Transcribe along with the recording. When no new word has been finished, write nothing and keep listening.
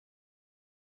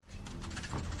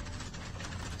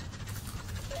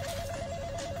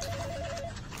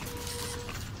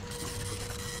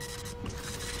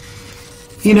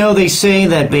You know, they say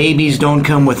that babies don't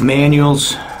come with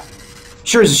manuals.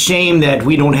 Sure is a shame that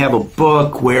we don't have a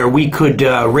book where we could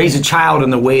raise a child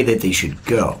in the way that they should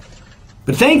go.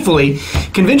 But thankfully,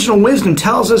 conventional wisdom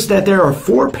tells us that there are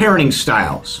 4 parenting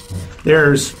styles.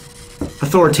 There's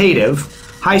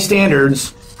authoritative, high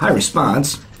standards, high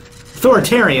response;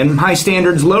 authoritarian, high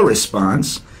standards, low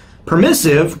response;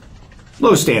 permissive,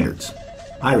 low standards,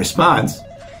 high response;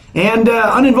 and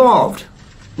uninvolved,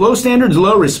 low standards,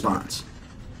 low response.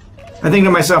 I think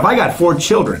to myself, I got 4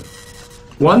 children.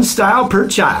 1 style per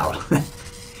child.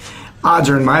 Odds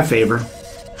are in my favor.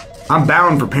 I'm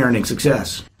bound for parenting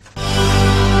success.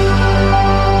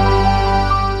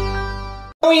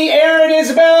 Aaron,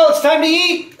 Isabel, it's time to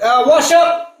eat. Wash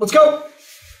up. Let's go.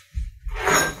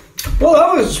 Well,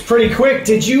 that was pretty quick.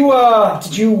 Did you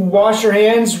wash your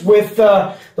hands with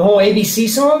the whole ABC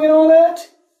song and all that?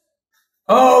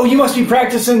 Oh, you must be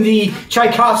practicing the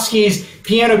Tchaikovsky's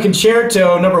Piano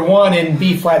Concerto No. 1 in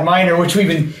B flat minor, which we've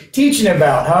been teaching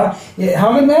about, huh?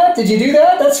 Humming that? Did you do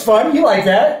that? That's fun. You like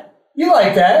that? You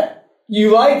like that?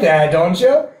 You like that, don't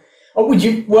you? Oh, would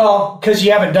you? Well, because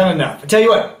you haven't done enough. I tell you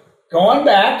what, go on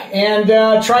back and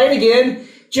try it again.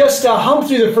 Just hum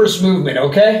through the first movement,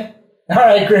 okay? All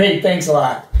right, great. Thanks a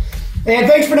lot. And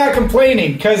thanks for not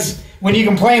complaining, because when you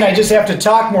complain, I just have to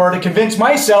talk more to convince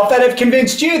myself that I've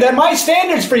convinced you that my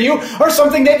standards for you are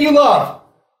something that you love.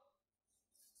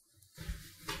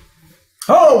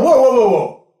 Oh, whoa, whoa, whoa,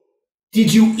 whoa.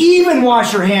 Did you even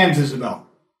wash your hands, Isabel?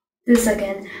 This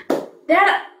again.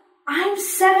 Dad, I'm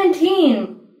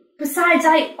 17. Besides,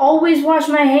 I always wash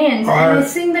my hands and I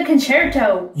sing the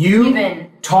concerto.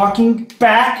 Talking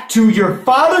back to your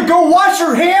father? Go wash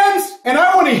your hands, and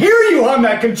I want to hear you hum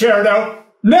that concerto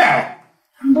now.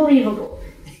 Unbelievable.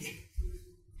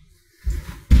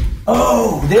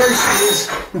 Oh, there she is.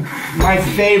 My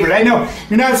favorite. I know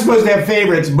you're not supposed to have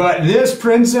favorites, but this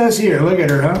princess here, look at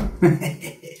her, huh?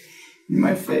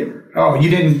 My favorite. Oh, you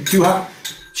didn't too hot?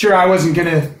 Sure, I wasn't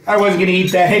gonna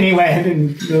eat that anyway. I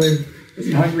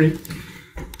wasn't hungry.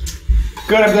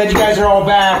 Good, I'm glad you guys are all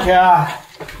back.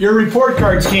 Your report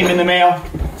cards came in the mail.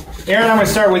 Aaron, I'm gonna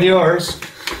start with yours.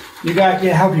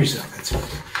 Help yourself. That's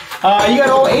fine. You got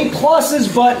all A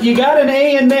pluses, but you got an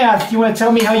A in math. You want to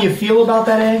tell me how you feel about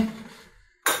that A?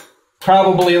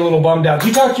 Probably a little bummed out. Did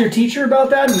you talk to your teacher about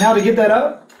that and how to get that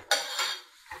up?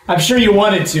 I'm sure you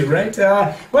wanted to, right?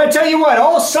 Well, I tell you what,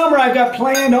 all summer I've got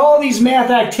planned all these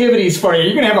math activities for you.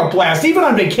 You're going to have a blast. Even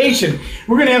on vacation,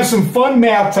 we're going to have some fun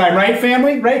math time, right,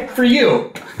 family? Right? For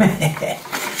you.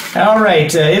 All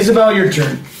right, Isabel, your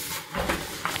turn.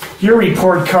 Your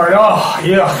report card, oh,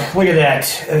 yeah, look at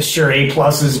that. Sure, A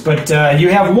pluses, but you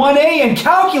have 1 A in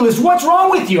calculus. What's wrong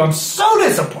with you? I'm so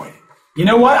disappointed. You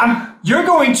know what? You're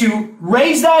going to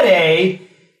raise that A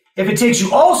if it takes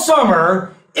you all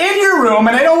summer in your room,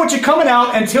 and I don't want you coming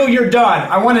out until you're done.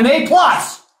 I want an A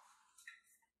plus,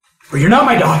 or you're not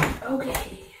my daughter.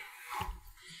 Okay.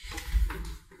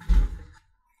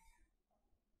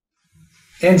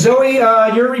 And Zoe,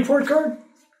 your report card?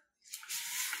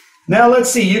 Now let's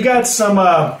see. You got some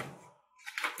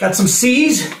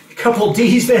C's, a couple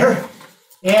D's there,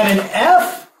 and an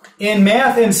F in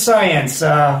math and science.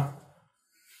 So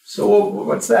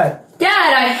what's that?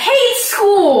 Dad, I hate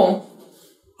school.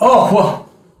 Oh well,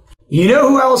 you know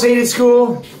who else hated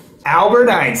school? Albert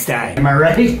Einstein. Am I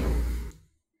right?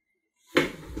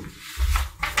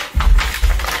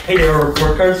 Hey, your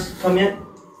report cards come yet?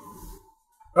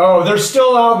 Oh, they're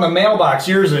still out in the mailbox.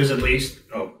 Yours is, at least.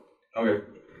 Oh, okay.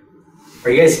 Are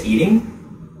you guys eating?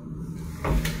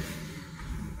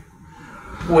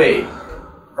 Wait,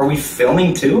 are we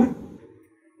filming too?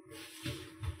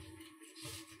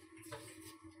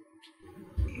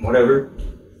 Whatever.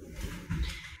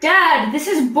 Dad, this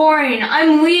is boring.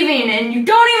 I'm leaving, and you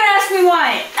don't even ask me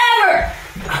why. Ever!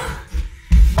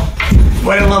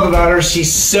 What I love about her,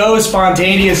 she's so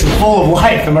spontaneous and full of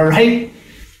life. Am I right?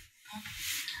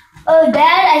 Oh,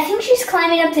 Dad, I think she's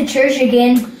climbing up to church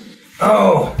again.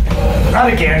 Oh,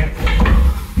 not again.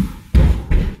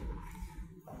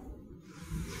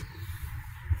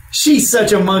 She's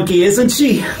such a monkey, isn't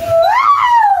she?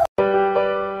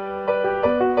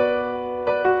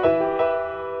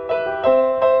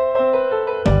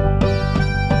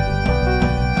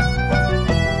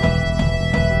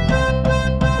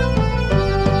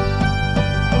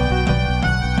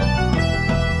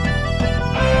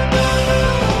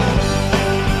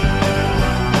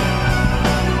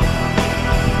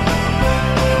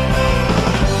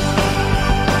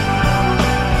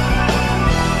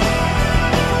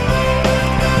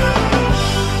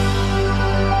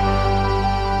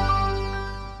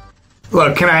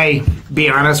 Look, can I be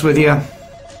honest with you?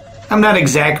 I'm not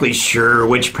exactly sure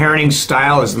which parenting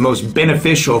style is the most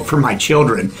beneficial for my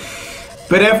children.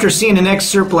 But after seeing an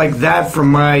excerpt like that from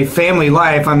my family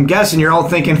life, I'm guessing you're all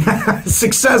thinking,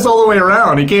 success all the way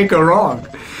around, you can't go wrong.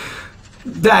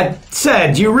 That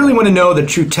said, do you really want to know the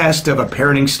true test of a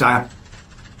parenting style?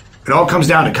 It all comes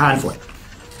down to conflict.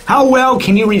 How well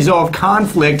can you resolve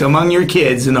conflict among your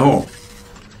kids in the home?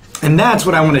 And that's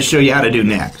what I want to show you how to do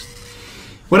next.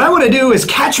 What I want to do is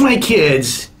catch my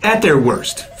kids at their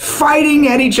worst, fighting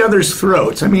at each other's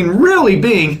throats. I mean, really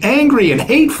being angry and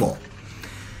hateful.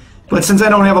 But since I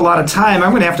don't have a lot of time,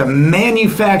 I'm going to have to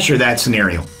manufacture that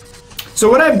scenario.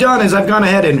 So what I've done is I've gone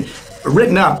ahead and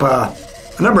written up a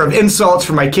number of insults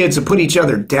for my kids to put each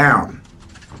other down.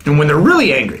 And when they're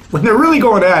really angry, when they're really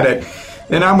going at it,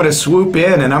 then I'm going to swoop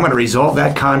in and I'm going to resolve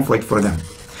that conflict for them.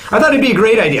 I thought it'd be a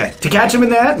great idea to catch them in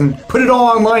that and put it all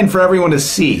online for everyone to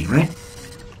see, right?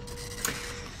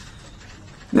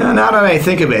 Now that I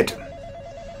think of it,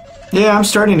 yeah, I'm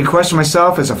starting to question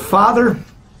myself as a father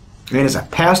and as a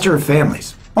pastor of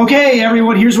families. Okay,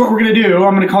 everyone, here's what we're going to do.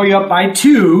 I'm going to call you up by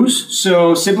twos,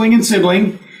 so sibling and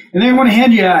sibling, and then I want to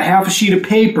hand you a half a sheet of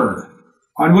paper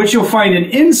on which you'll find an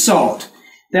insult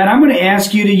that I'm going to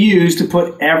ask you to use to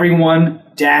put everyone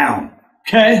down.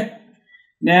 Okay?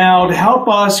 Now, to help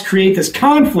us create this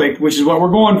conflict, which is what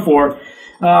we're going for,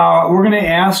 we're going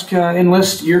to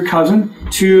enlist your cousin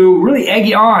to really egg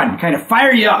you on, kind of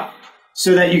fire you up,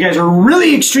 so that you guys are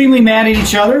really extremely mad at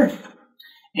each other.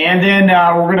 And then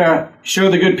we're going to show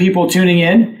the good people tuning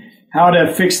in how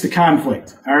to fix the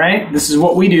conflict. All right? This is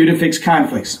what we do to fix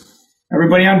conflicts.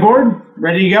 Everybody on board?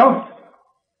 Ready to go?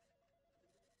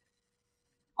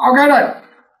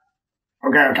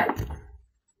 Okay.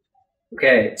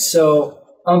 Okay, so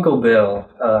Uncle Bill,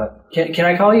 can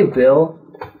I call you Bill?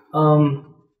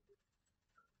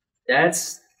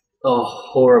 That's a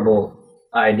horrible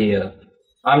idea.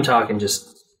 I'm talking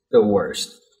just the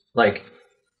worst. Like,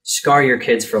 scar your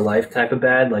kids for life type of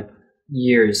bad, like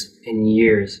years and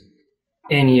years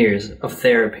and years of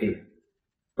therapy.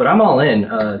 But I'm all in.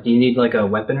 Do you need like a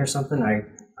weapon or something?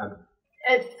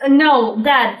 No,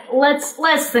 Dad,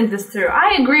 let's think this through.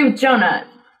 I agree with Jonah,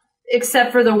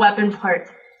 except for the weapon part.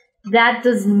 That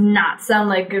does not sound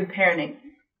like good parenting.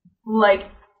 Like,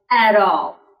 at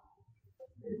all.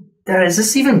 Dad, is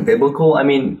this even biblical? I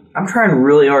mean, I'm trying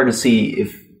really hard to see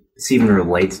if this even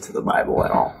relates to the Bible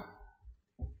at all.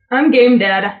 I'm game,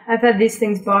 Dad. I've had these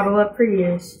things bottled up for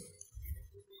years.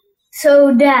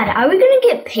 So, Dad, are we going to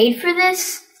get paid for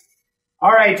this?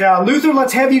 All right, Luther,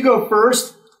 let's have you go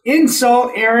first.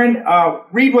 Insult, Aaron.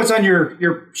 Read what's on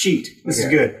your sheet. This is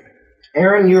good.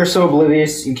 Aaron, you are so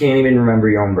oblivious, you can't even remember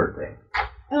your own birthday.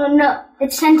 Oh, no,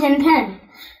 it's 10-10-10.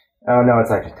 Oh, no,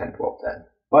 it's actually 10-12-10.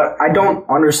 But I don't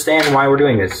understand why we're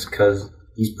doing this, because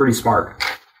he's pretty smart.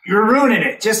 You're ruining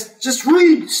it. Just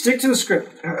read. Stick to the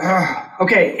script.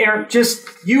 Okay, Aaron,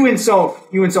 you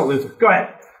insult Luther. Go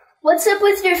ahead. What's up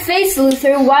with your face,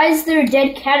 Luther? Why is there a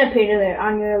dead caterpillar there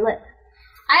on your lip?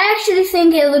 I actually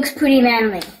think it looks pretty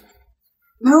manly.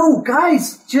 No,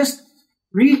 guys, just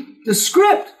read the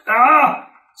script.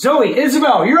 Zoe,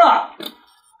 Isabel, you're up.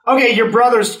 Okay, your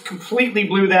brothers completely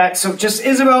blew that, so just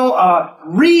Isabel,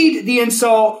 read the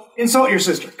insult. Insult your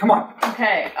sister. Come on.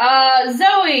 Okay.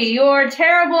 Zoe, you're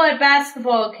terrible at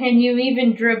basketball. Can you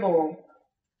even dribble?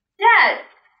 Dad,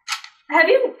 have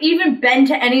you even been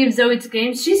to any of Zoe's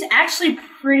games? She's actually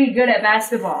pretty good at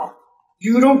basketball.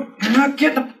 You're not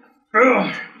getting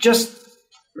the... Just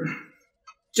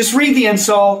read the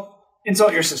insult.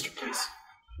 Insult your sister, please.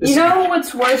 You know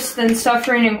what's worse than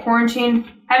suffering in quarantine?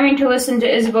 Having to listen to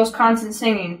Isabel's constant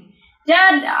singing.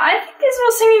 Dad, I think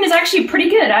Isabel's singing is actually pretty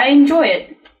good. I enjoy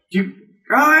it. You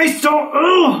guys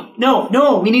don't...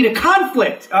 No, we need a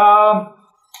conflict.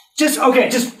 Just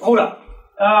hold up.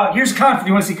 Here's a conflict.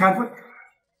 You want to see conflict?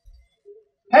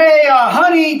 Hey,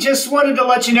 honey, just wanted to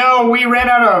let you know we ran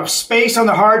out of space on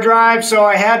the hard drive, so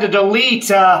I had to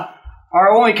delete our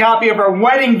only copy of our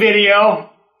wedding video.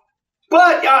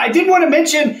 But I did want to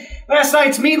mention last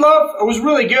night's meatloaf. It was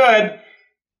really good.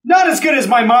 Not as good as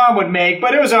my mom would make,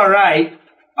 but it was all right.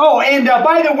 Oh, and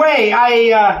by the way,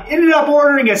 I ended up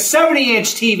ordering a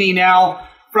 70-inch TV now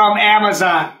from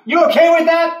Amazon. You okay with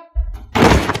that?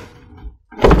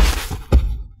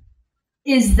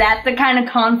 Is that the kind of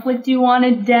conflict you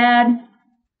wanted, Dad?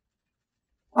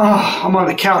 Oh, I'm on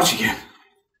the couch again.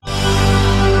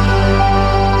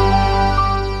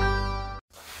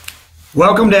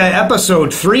 Welcome to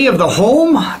episode 3 of The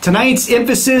Home. Tonight's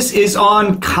emphasis is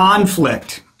on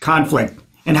conflict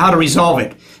and how to resolve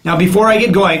it. Now, before I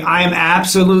get going, I am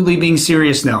absolutely being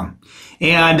serious now.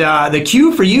 And the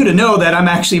cue for you to know that I'm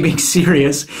actually being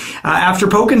serious, after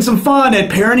poking some fun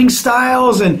at parenting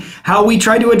styles and how we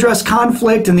try to address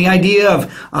conflict and the idea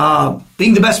of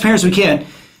being the best parents we can,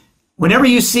 whenever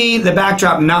you see the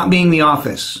backdrop not being The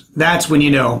Office, that's when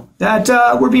you know that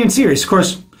we're being serious. Of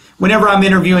course, whenever I'm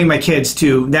interviewing my kids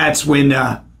too, that's when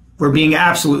we're being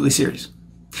absolutely serious.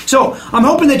 So I'm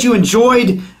hoping that you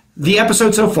enjoyed the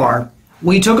episode so far.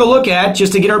 We took a look at,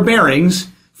 just to get our bearings,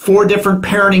 4 different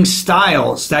parenting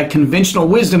styles that conventional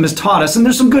wisdom has taught us. And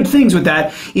there's some good things with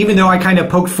that, even though I kind of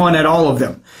poked fun at all of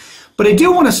them. But I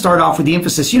do want to start off with the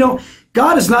emphasis.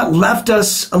 God has not left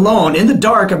us alone in the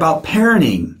dark about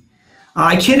parenting.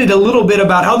 I kidded a little bit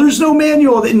about how there's no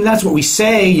manual, and that's what we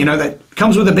say, that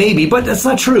comes with a baby, but that's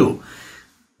not true.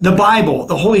 The Bible,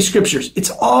 the Holy Scriptures, it's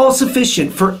all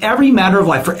sufficient for every matter of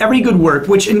life, for every good work,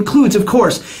 which includes, of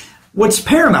course, what's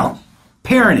paramount,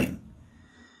 parenting.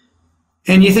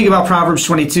 And you think about Proverbs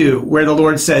 22, where the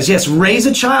Lord says, yes, raise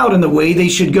a child in the way they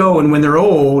should go, and when they're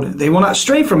old, they will not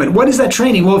stray from it. What is that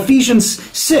training? Well, Ephesians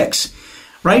 6,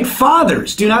 right?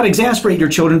 Fathers, do not exasperate your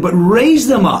children, but raise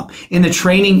them up in the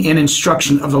training and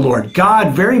instruction of the Lord.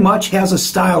 God very much has a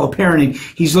style of parenting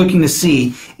He's looking to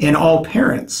see in all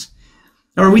parents.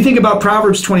 Or we think about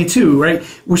Proverbs 22, right,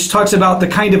 which talks about the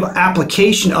kind of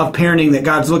application of parenting that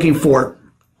God's looking for.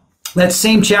 That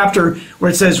same chapter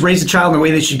where it says, raise a child in the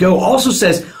way they should go, also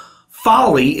says,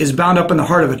 folly is bound up in the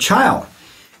heart of a child.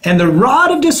 And the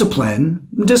rod of discipline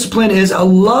is a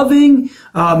loving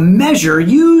measure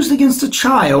used against a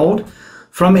child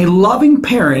from a loving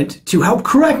parent to help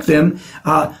correct them,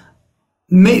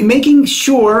 making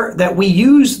sure that we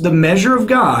use the measure of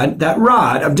God, that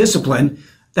rod of discipline,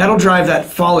 that'll drive that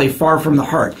folly far from the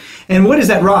heart. And what is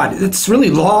that rod? It's really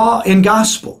law and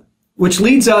gospel, which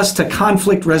leads us to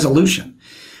conflict resolution.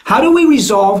 How do we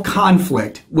resolve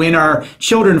conflict when our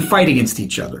children fight against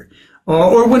each other?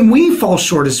 Or when we fall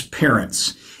short as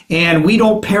parents and we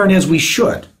don't parent as we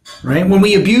should, right? When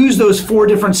we abuse those 4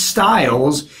 different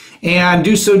styles and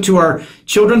do so to our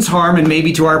children's harm and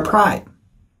maybe to our pride.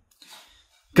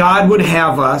 God would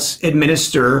have us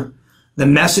administer the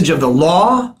message of the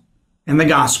law and the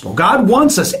gospel. God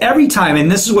wants us every time, and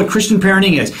this is what Christian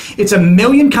parenting is. It's a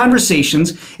million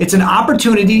conversations. It's an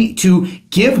opportunity to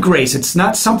give grace. It's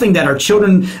not something that our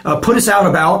children put us out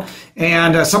about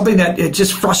and something that it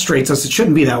just frustrates us. It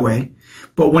shouldn't be that way.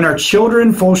 But when our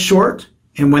children fall short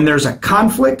and when there's a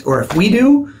conflict, or if we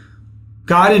do,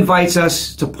 God invites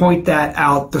us to point that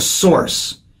out, the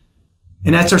source.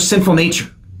 And that's our sinful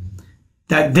nature.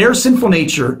 That their sinful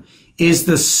nature is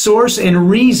the source and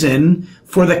reason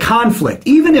for the conflict,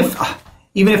 even if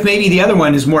maybe the other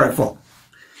one is more at fault.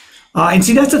 And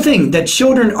see, that's the thing, that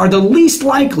children are the least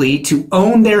likely to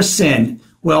own their sin.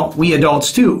 Well, we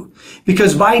adults too.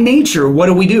 Because by nature, what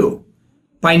do?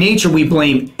 By nature, we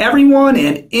blame everyone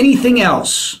and anything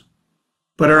else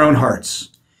but our own hearts.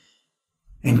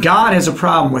 And God has a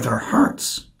problem with our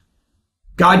hearts.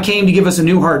 God came to give us a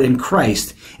new heart in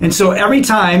Christ. And so every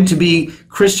time to be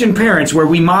Christian parents where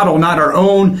we model not our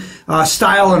own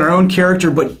style and our own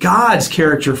character, but God's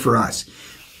character for us,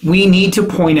 we need to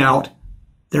point out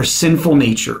their sinful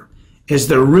nature as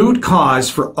the root cause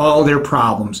for all their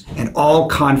problems and all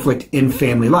conflict in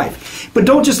family life. But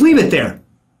don't just leave it there.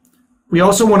 We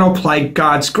also want to apply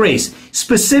God's grace.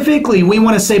 Specifically, we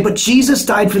want to say, but Jesus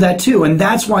died for that too, and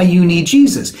that's why you need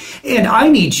Jesus. And I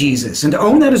need Jesus, and to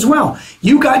own that as well.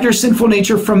 You got your sinful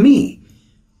nature from me.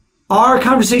 Our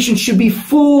conversation should be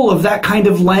full of that kind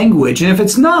of language, and if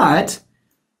it's not,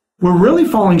 we're really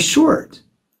falling short.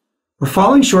 We're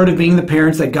falling short of being the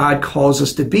parents that God calls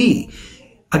us to be.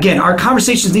 Again, our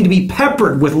conversations need to be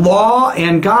peppered with law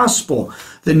and gospel.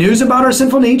 The news about our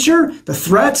sinful nature, the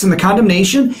threats and the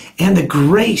condemnation, and the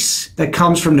grace that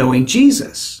comes from knowing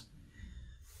Jesus.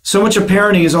 So much of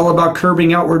parenting is all about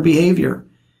curbing outward behavior.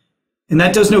 And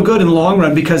that does no good in the long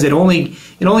run because it only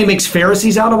makes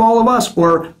Pharisees out of all of us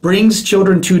or brings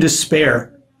children to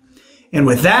despair. And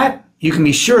with that, you can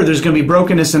be sure there's going to be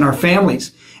brokenness in our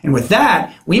families. And with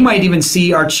that, we might even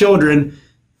see our children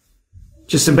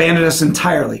just abandon us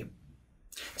entirely.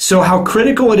 So how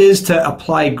critical it is to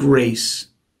apply grace,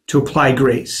 to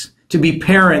be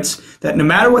parents that no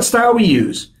matter what style we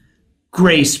use,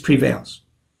 grace prevails.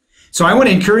 So I want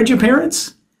to encourage you,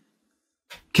 parents,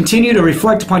 continue to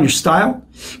reflect upon your style.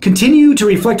 Continue to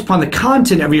reflect upon the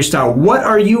content of your style. What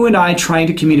are you and I trying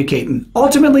to communicate? And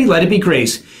ultimately, let it be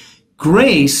grace.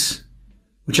 Grace,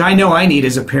 which I know I need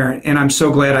as a parent, and I'm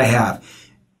so glad I have,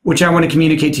 which I want to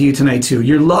communicate to you tonight too.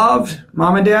 You're loved,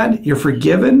 Mom and Dad. You're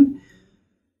forgiven.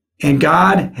 And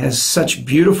God has such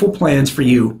beautiful plans for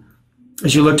you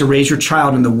as you look to raise your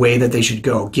child in the way that they should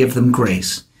go. Give them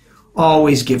grace.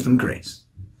 always give them grace.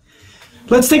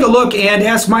 Let's take a look and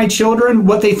ask my children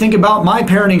what they think about my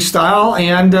parenting style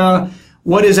and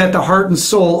what is at the heart and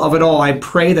soul of it all. I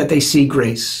pray that they see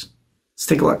grace. Let's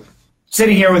take a look.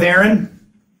 Sitting here with Aaron.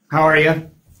 How are you?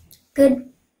 Good.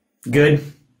 Good.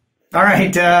 All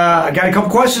right. I got a couple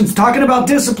questions. Talking about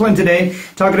discipline today.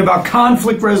 Talking about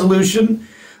conflict resolution.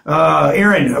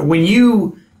 Aaron, when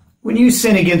you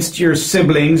sin against your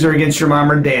siblings or against your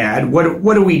mom or dad,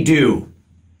 what do we do?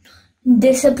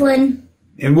 Discipline.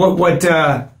 And what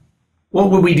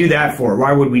would we do that for?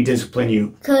 Why would we discipline you?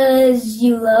 Because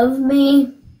you love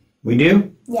me. We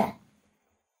do? Yeah.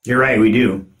 You're right, we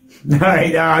do. All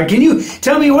right. Can you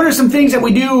tell me what are some things that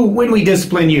we do when we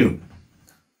discipline you?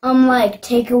 Like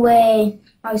take away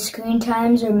our screen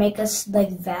times or make us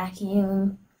like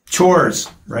vacuum. Chores,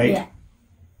 right? Yeah.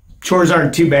 Chores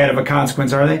aren't too bad of a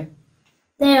consequence, are they?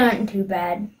 They aren't too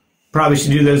bad. Probably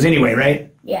should do those anyway,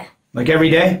 right? Yeah. Like every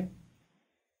day?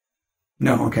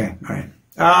 No, okay, all right.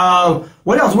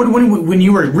 What else? When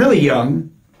you were really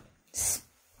young,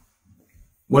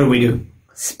 what did we do?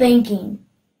 Spanking.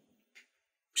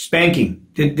 Spanking.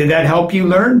 Did that help you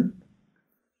learn?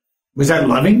 Was that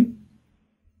loving?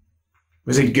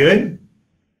 Was it good?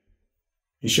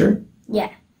 You sure? Yeah.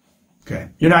 Okay.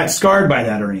 You're not scarred by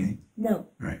that or anything? No. All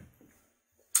right.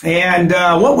 And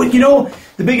what would,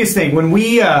 the biggest thing, when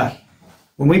we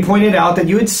pointed out that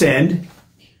you had sinned,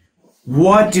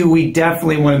 what do we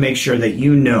definitely want to make sure that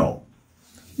you know?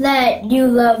 That you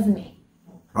love me.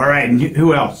 All right. And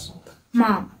who else?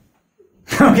 Mom.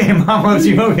 Okay, Mom loves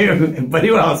you. But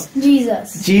who else?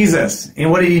 Jesus. Jesus.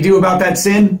 And what did he do about that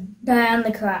sin? Die on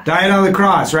the cross. Died on the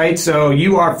cross, right? So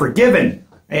you are forgiven.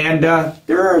 And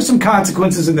there are some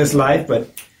consequences in this life,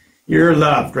 but you're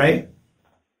loved, right?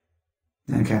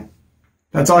 Okay.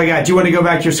 That's all I got. Do you want to go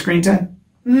back to your screen time?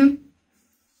 Mm-hmm.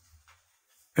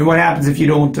 And what happens if you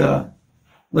don't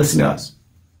listen to us?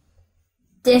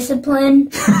 Discipline.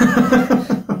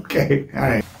 Okay. All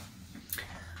right.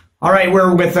 All right.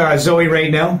 We're with Zoe right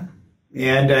now.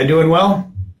 And doing well?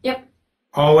 Yep.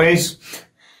 Always?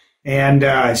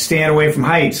 And staying away from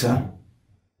heights, huh?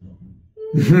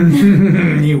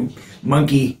 You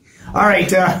monkey. All right.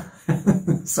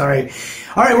 Sorry.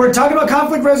 All right. We're talking about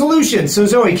conflict resolution. So,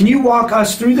 Zoe, can you walk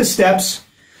us through the steps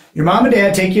your mom and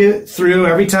dad take you through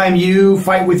every time you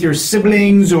fight with your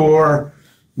siblings, or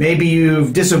maybe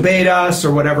you've disobeyed us,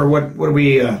 or whatever?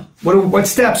 What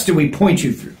steps do we point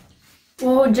you through?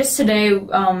 Well, just today,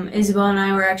 Isabel and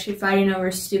I were actually fighting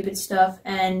over stupid stuff,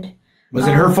 and Was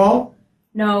it her fault?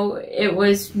 no, it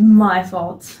was my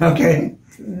fault. Okay.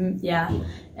 Yeah,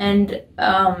 and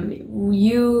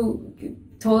you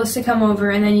told us to come over,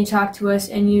 and then you talked to us,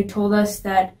 and you told us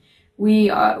that we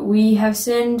have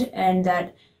sinned, and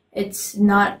that it's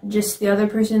not just the other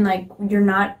person. Like, you're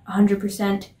not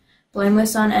 100%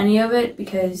 blameless on any of it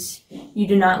because you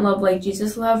do not love like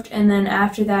Jesus loved. And then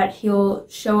after that, he'll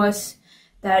show us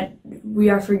that we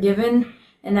are forgiven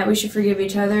and that we should forgive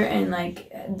each other, and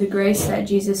like the grace that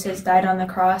Jesus has died on the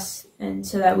cross, and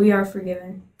so that we are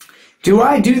forgiven. Do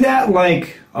I do that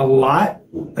like a lot?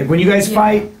 Like when you guys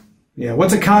fight? Yeah.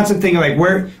 What's a constant thing? Like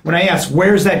when I ask,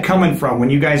 where's that coming from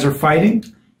when you guys are fighting?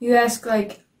 You ask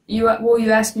you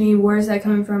ask me, where's that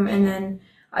coming from, and then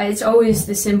it's always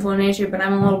the sinful nature, but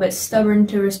I'm a little bit stubborn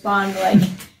to respond like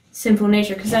sinful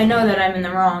nature because I know that I'm in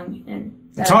the wrong.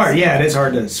 And it's hard. Yeah, it is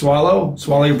hard to swallow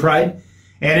your pride.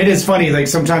 And it is funny, like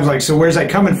sometimes, like, so where's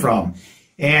that coming from?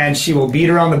 And she will beat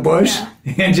around the bush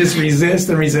and just resist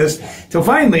and resist till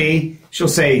finally she'll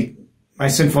say, my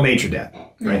sinful nature, Dad.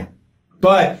 Right?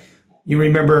 But you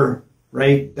remember,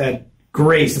 right, that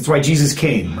grace. That's why Jesus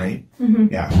came, right?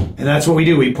 Mm-hmm. Yeah. And that's what we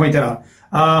do. We point that out.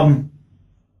 I'm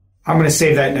going to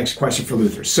save that next question for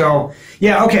Luther. So,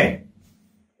 yeah, okay.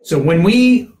 So when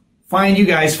we find you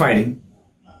guys fighting,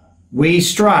 we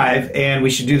strive, and we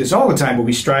should do this all the time, but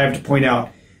we strive to point out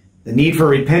the need for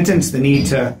repentance, the need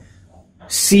to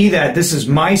see that this is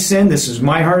my sin, this is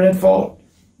my heart at fault,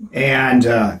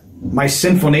 and my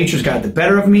sinful nature's got the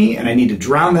better of me, and I need to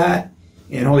drown that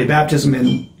in holy baptism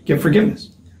and get forgiveness.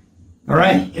 All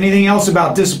right? Anything else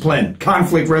about discipline,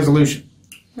 conflict resolution?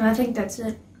 No, I think that's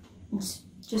it. It's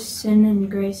just sin and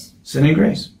grace. Sin and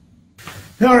grace.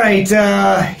 All right,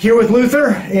 here with Luther,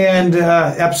 and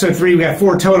episode 3, we got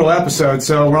 4 total episodes,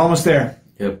 so we're almost there.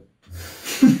 Yep.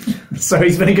 So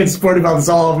he's been a good sport about this,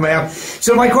 all of them have.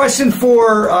 So my question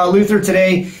for Luther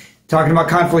today, talking about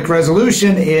conflict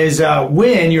resolution, is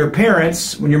when your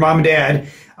parents, when your mom and dad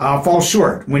fall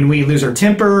short, when we lose our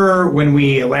temper, when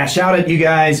we lash out at you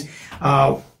guys,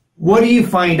 what do you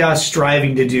find us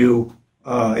striving to do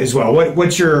as well?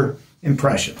 What's your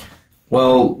impression?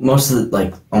 Well,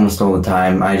 almost all the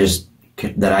time,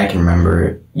 that I can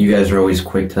remember, you guys are always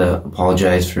quick to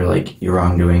apologize for, your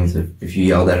wrongdoings. If you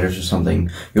yelled at us or something,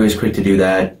 you're always quick to do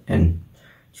that, and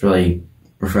it's really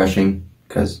refreshing,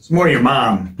 because... It's more your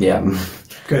mom. Yeah.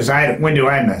 Because when do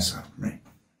I mess up, right?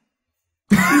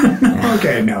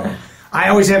 Okay, no. I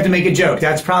always have to make a joke.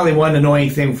 That's probably one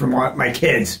annoying thing from my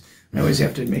kids. I always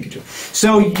have to make a joke.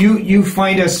 So you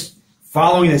find us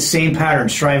following the same pattern,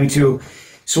 striving to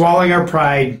swallowing our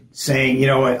pride, saying, you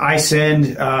know what, I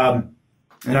sinned,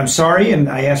 and I'm sorry, and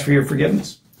I ask for your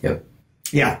forgiveness. Yep.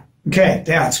 Yeah. Okay.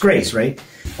 Yeah, it's grace, right?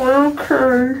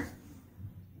 Okay.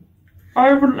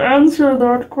 I will answer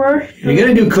that question. You're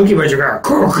gonna do Cookie Monster.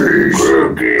 Cookies.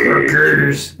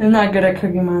 I'm not good at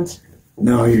Cookie Monster.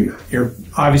 No, you're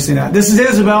obviously not. This is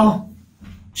Isabel.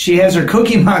 She has her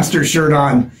Cookie Monster shirt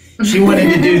on. She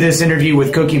wanted to do this interview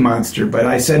with Cookie Monster, but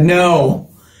I said no.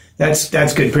 That's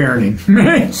good parenting.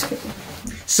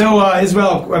 So,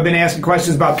 Isabel, I've been asking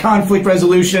questions about conflict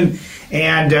resolution,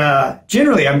 and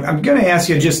generally, I'm going to ask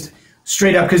you just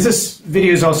straight up, because this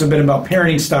video has also been about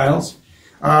parenting styles,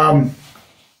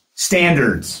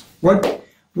 standards. What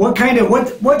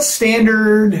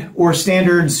standard or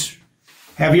standards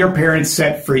have your parents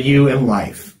set for you in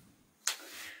life?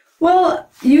 Well,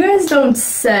 you guys don't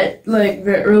set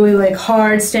really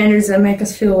hard standards that make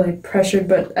us feel pressured,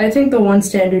 but I think the one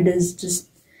standard is just,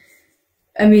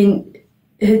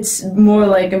 it's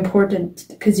more important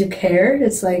because you care.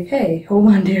 It's hey,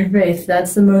 hold on to your faith.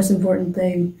 That's the most important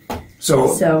thing.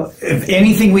 So if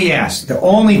anything we ask, the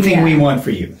only thing we want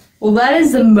for you. Well, that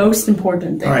is the most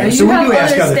important thing. All right, now, so you we have do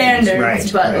ask other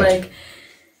standards, things. Right, but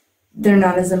they're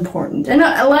not as important. And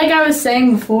like I was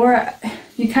saying before,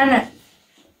 you kind of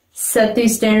set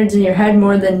these standards in your head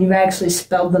more than you've actually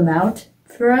spelled them out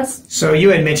for us. So you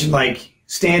had mentioned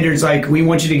standards we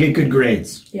want you to get good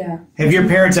grades. Yeah. Have your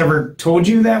parents ever told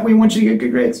you that we want you to get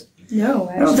good grades? No,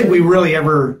 actually. I don't think we really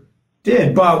ever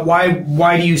did, but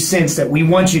why do you sense that we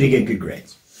want you to get good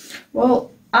grades?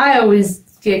 Well, I always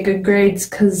get good grades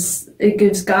because it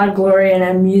gives God glory, and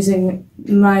I'm using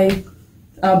my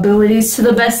abilities to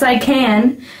the best I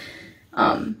can.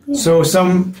 So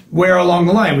somewhere along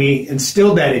the line, we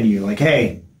instilled that in you,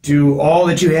 hey, do all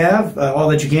that you have, all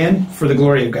that you can, for the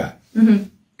glory of God. Mm-hmm.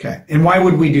 Okay, and why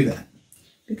would we do that?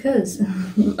 Because,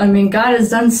 God has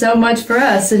done so much for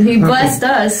us, and He blessed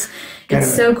us.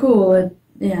 It's so cool.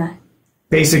 Yeah.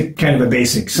 Kind of a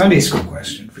basic Sunday school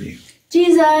question for you.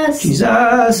 Jesus.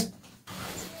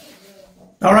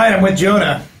 All right, I'm with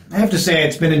Jonah. I have to say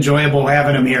it's been enjoyable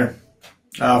having him here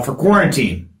for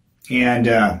quarantine.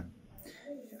 And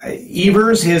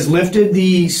Evers has lifted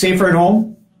the Safer at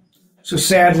Home. So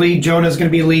sadly, Jonah's going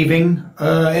to be leaving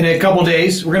in a couple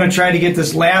days. We're going to try to get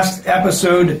this last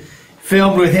episode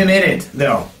filmed with him in it,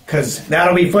 though, because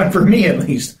that'll be fun for me at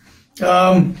least.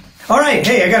 All right,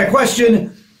 hey, I got a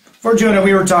question for Jonah.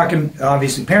 We were talking,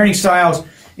 obviously, parenting styles,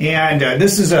 and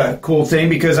this is a cool thing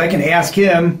because I can ask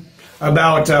him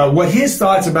about what his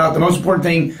thoughts about the most important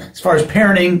thing as far as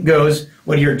parenting goes.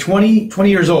 What, you're 20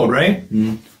 years old, right?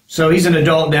 Mm-hmm. So he's an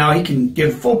adult now. He can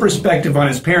give full perspective on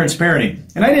his parents' parenting.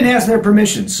 And I didn't ask their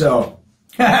permission, so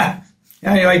how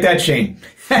do you like that, Shane?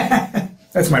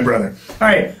 That's my brother. All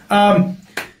right.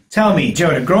 Tell me,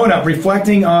 Jonah, growing up,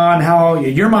 reflecting on how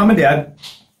your mom and dad,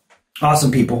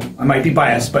 awesome people, I might be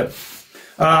biased, but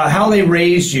how they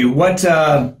raised you, what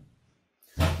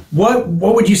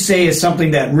would you say is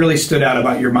something that really stood out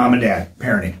about your mom and dad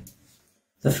parenting?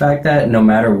 The fact that no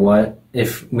matter what,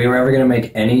 if we were ever going to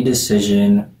make any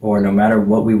decision or no matter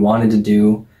what we wanted to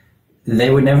do, they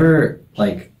would never,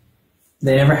 they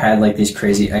never had, these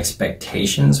crazy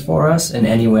expectations for us in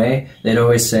any way. They'd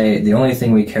always say, the only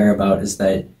thing we care about is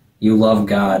that you love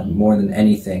God more than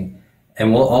anything.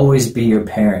 And we'll always be your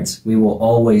parents. We will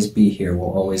always be here.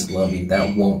 We'll always love you.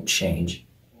 That won't change.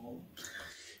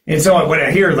 And so what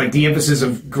I hear, the emphasis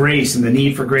of grace and the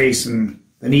need for grace and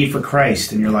the need for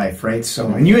Christ in your life, right? So,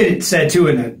 and you had said, too,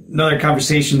 in another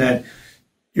conversation that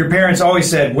your parents always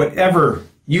said, whatever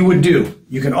you would do,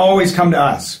 you can always come to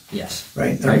us. Yes.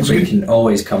 Right? We can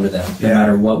always come to them, no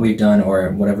matter what we've done or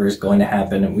whatever is going to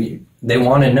happen. And they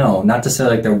want to know, not to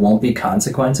say there won't be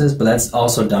consequences, but that's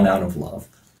also done out of love.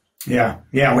 Yeah,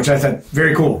 which I thought,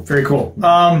 very cool, very cool.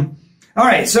 All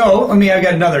right, so, I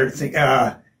got another thing.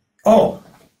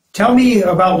 Tell me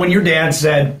about when your dad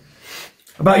said,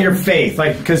 about your faith,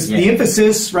 because the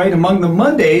emphasis, right, among the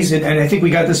Mondays, and I think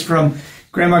we got this from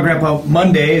Grandma and Grandpa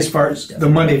Monday as far as the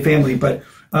Monday family, but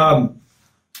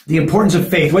the importance of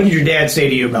faith. What did your dad say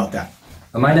to you about that?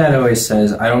 My dad always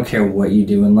says, I don't care what you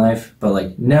do in life,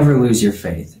 but never lose your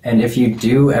faith. And if you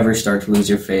do ever start to lose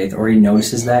your faith, or he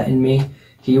notices that in me,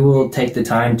 He will take the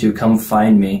time to come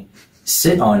find me,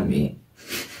 sit on me,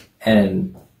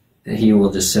 and he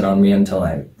will just sit on me until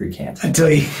I recant. Until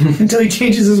he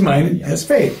changes his mind and has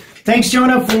faith. Thanks,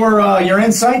 Jonah, for your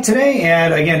insight today.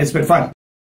 And again, it's been fun.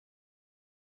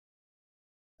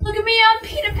 Look at me, I'm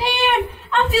Peter Pan.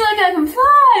 I feel like I can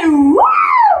fly. Woo!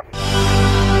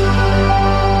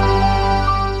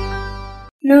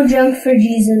 No junk for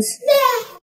Jesus.